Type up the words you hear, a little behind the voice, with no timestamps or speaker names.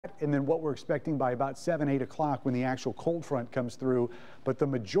and then what we're expecting by about 7, 8 o'clock when the actual cold front comes through. But the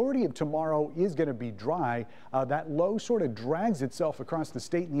majority of tomorrow is going to be dry. That low sort of drags itself across the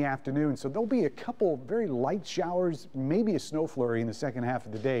state in the afternoon, so there'll be a couple very light showers, maybe a snow flurry in the second half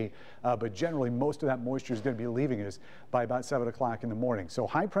of the day, but generally most of that moisture is going to be leaving us by about 7 o'clock in the morning. So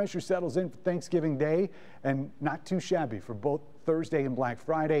high pressure settles in for Thanksgiving Day, and not too shabby for both Thursday and Black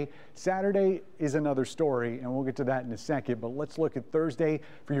Friday. Saturday is another story, and we'll get to that in a second, but let's look at Thursday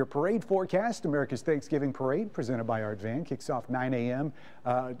for your parade forecast. America's Thanksgiving Parade, presented by Art Van, kicks off 9 a.m.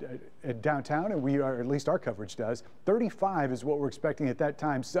 At downtown, and we are, at least our coverage does. 35 is what we're expecting at that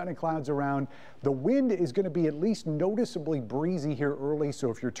time. Sun and clouds around. The wind is going to be at least noticeably breezy here early, so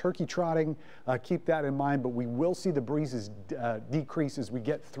if you're turkey trotting, keep that in mind, but we will see the breezes decrease as we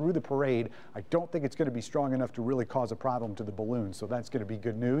get through the parade. I don't think it's going to be strong enough to really cause a problem to the balloon, so that's going to be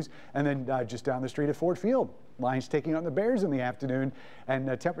good news. And then just down the street at Ford Field, Lions taking on the Bears in the afternoon,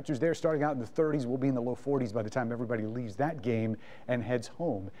 and temperatures there starting out in the 30s. We'll be in the low 40s by the time everybody leaves that game and heads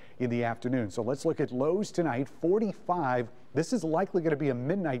home in the afternoon. So let's look at lows tonight. 45. This is likely going to be a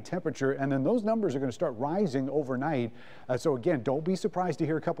midnight temperature, and then those numbers are going to start rising overnight. So again, don't be surprised to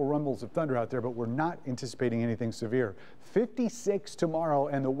hear a couple rumbles of thunder out there, but we're not anticipating anything severe. 56 tomorrow,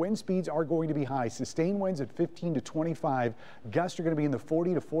 and the wind speeds are going to be high. Sustained winds at 15 to 25. Gusts are going to be in the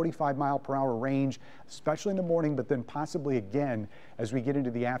 40 to 45 mile per hour range, especially in the morning, but then possibly again as we get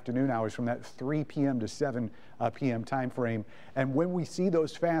into the afternoon hours from that 3 p.m. to 7 p.m. time frame. And when we see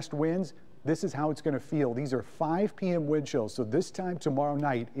those fast winds, this is how it's going to feel. These are 5 p.m. wind chills. So this time tomorrow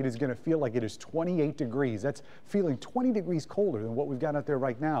night, it is going to feel like it is 28 degrees. That's feeling 20 degrees colder than what we've got out there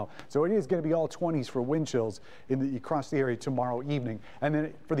right now. So it is going to be all 20s for wind chills across the area tomorrow evening. And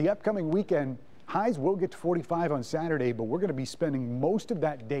then for the upcoming weekend, highs will get to 45 on Saturday, but we're going to be spending most of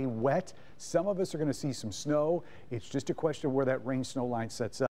that day wet. Some of us are going to see some snow. It's just a question of where that rain snow line sets up.